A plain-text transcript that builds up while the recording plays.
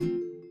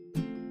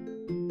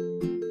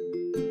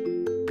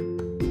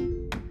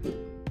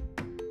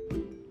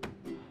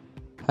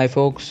Hi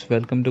folks,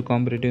 welcome to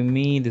Competitive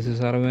Me. This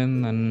is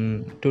Aravind,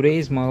 and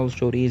today's moral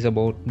story is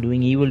about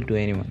doing evil to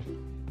anyone.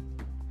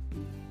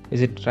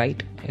 Is it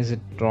right? Is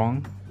it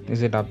wrong?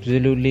 Is it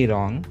absolutely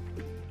wrong?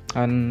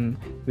 And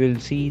we'll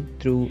see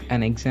through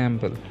an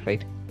example,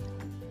 right?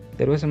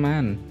 There was a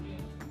man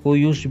who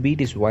used to beat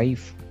his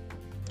wife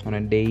on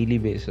a daily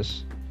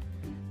basis,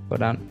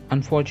 but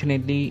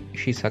unfortunately,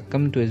 she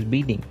succumbed to his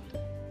beating.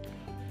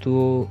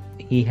 Though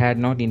he had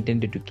not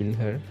intended to kill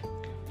her,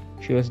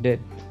 she was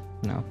dead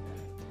now.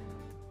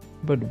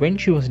 But when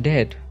she was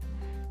dead,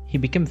 he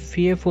became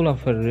fearful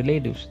of her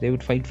relatives. They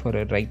would fight for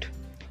her right.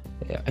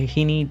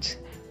 He needs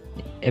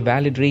a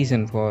valid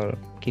reason for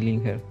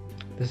killing her.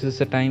 This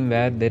is a time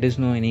where there is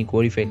no any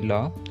codified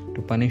law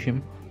to punish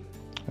him,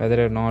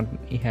 whether or not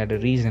he had a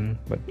reason,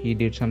 but he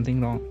did something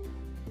wrong.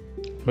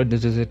 But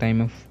this is a time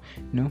of,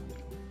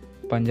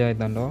 panchayat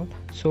and all.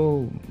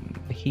 So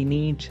he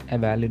needs a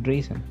valid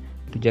reason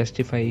to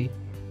justify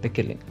the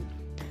killing.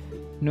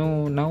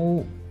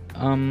 Now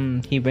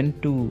he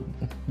went to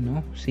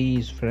see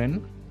his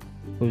friend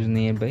who's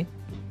nearby.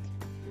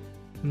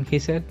 He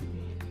said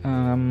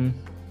to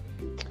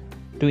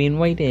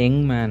invite a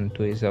young man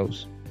to his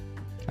house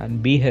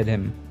and behead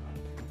him,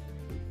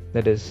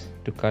 that is,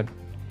 to cut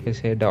his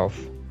head off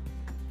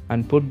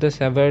and put the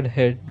severed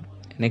head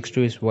next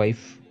to his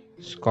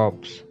wife's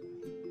corpse.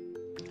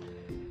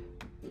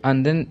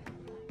 And then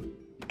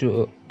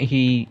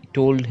he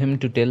told him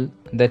to tell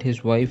that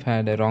his wife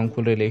had a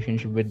wrongful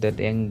relationship with that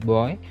young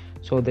boy,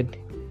 so that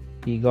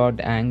he got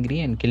angry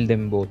and killed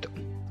them both.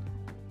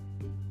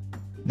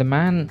 The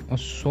man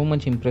was so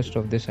much impressed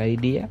of this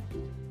idea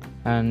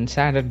and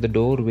sat at the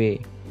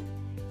doorway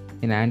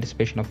in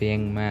anticipation of a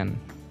young man.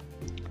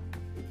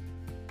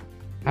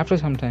 After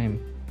some time,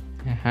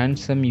 a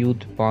handsome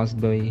youth passed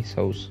by his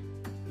house.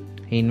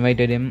 He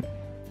invited him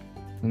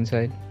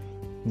inside,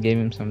 gave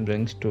him some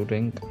drinks to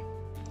drink,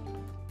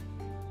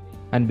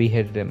 and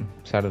beheaded him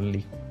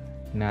suddenly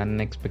in an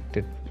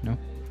unexpected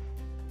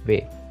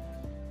way.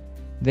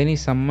 Then he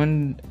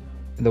summoned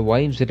the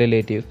wife's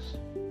relatives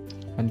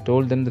and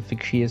told them the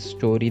fictitious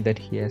story that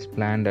he has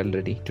planned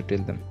already to tell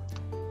them.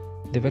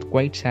 They were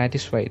quite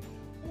satisfied.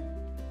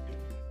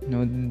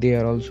 They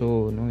are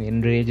also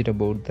enraged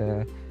about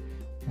the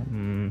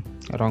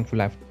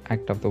wrongful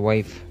act of the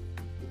wife.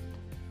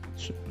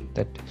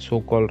 That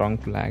so-called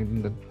wrongful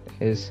act that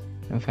is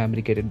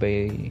fabricated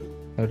by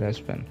her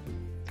husband.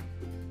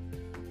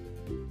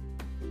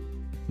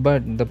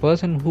 But the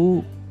person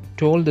who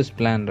told this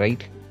plan,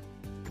 right?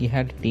 He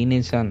had a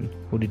teenage son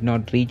who did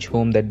not reach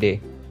home that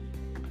day.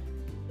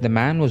 The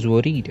man was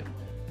worried,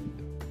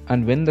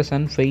 and when the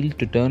son failed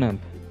to turn up,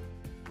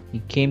 he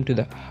came to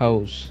the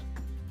house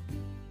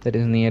that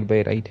is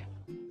nearby, right?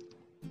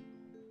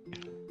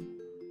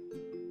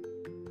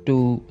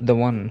 To the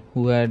one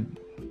who had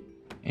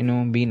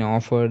been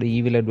offered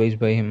evil advice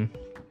by him,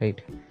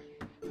 right?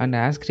 And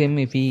asked him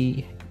if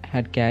he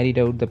had carried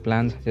out the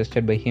plan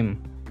suggested by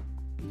him.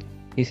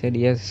 He said,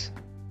 yes,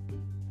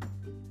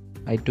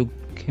 I took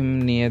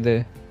him near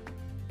the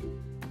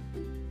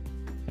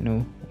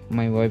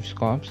my wife's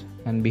corpse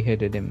and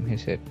beheaded him, he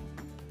said.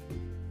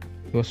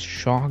 He was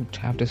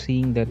shocked after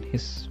seeing that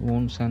his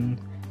own son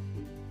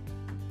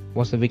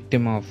was a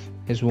victim of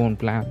his own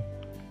plan.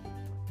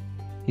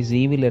 His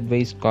evil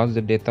advice caused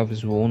the death of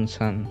his own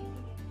son.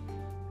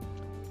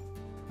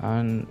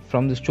 And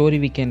from the story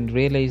we can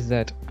realize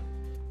that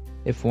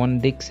if one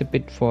digs a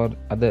pit for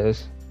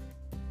others,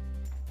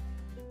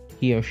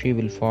 he or she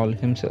will fall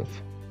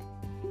himself.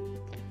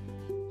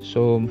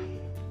 So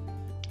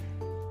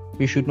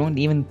we should not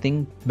even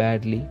think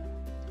badly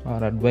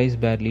or advise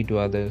badly to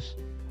others,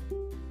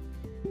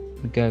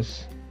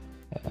 because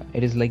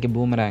it is like a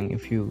boomerang.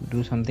 If you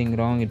do something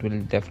wrong, it will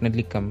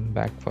definitely come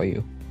back for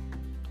you.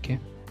 Okay,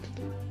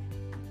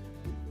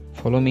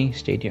 follow me,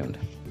 stay tuned.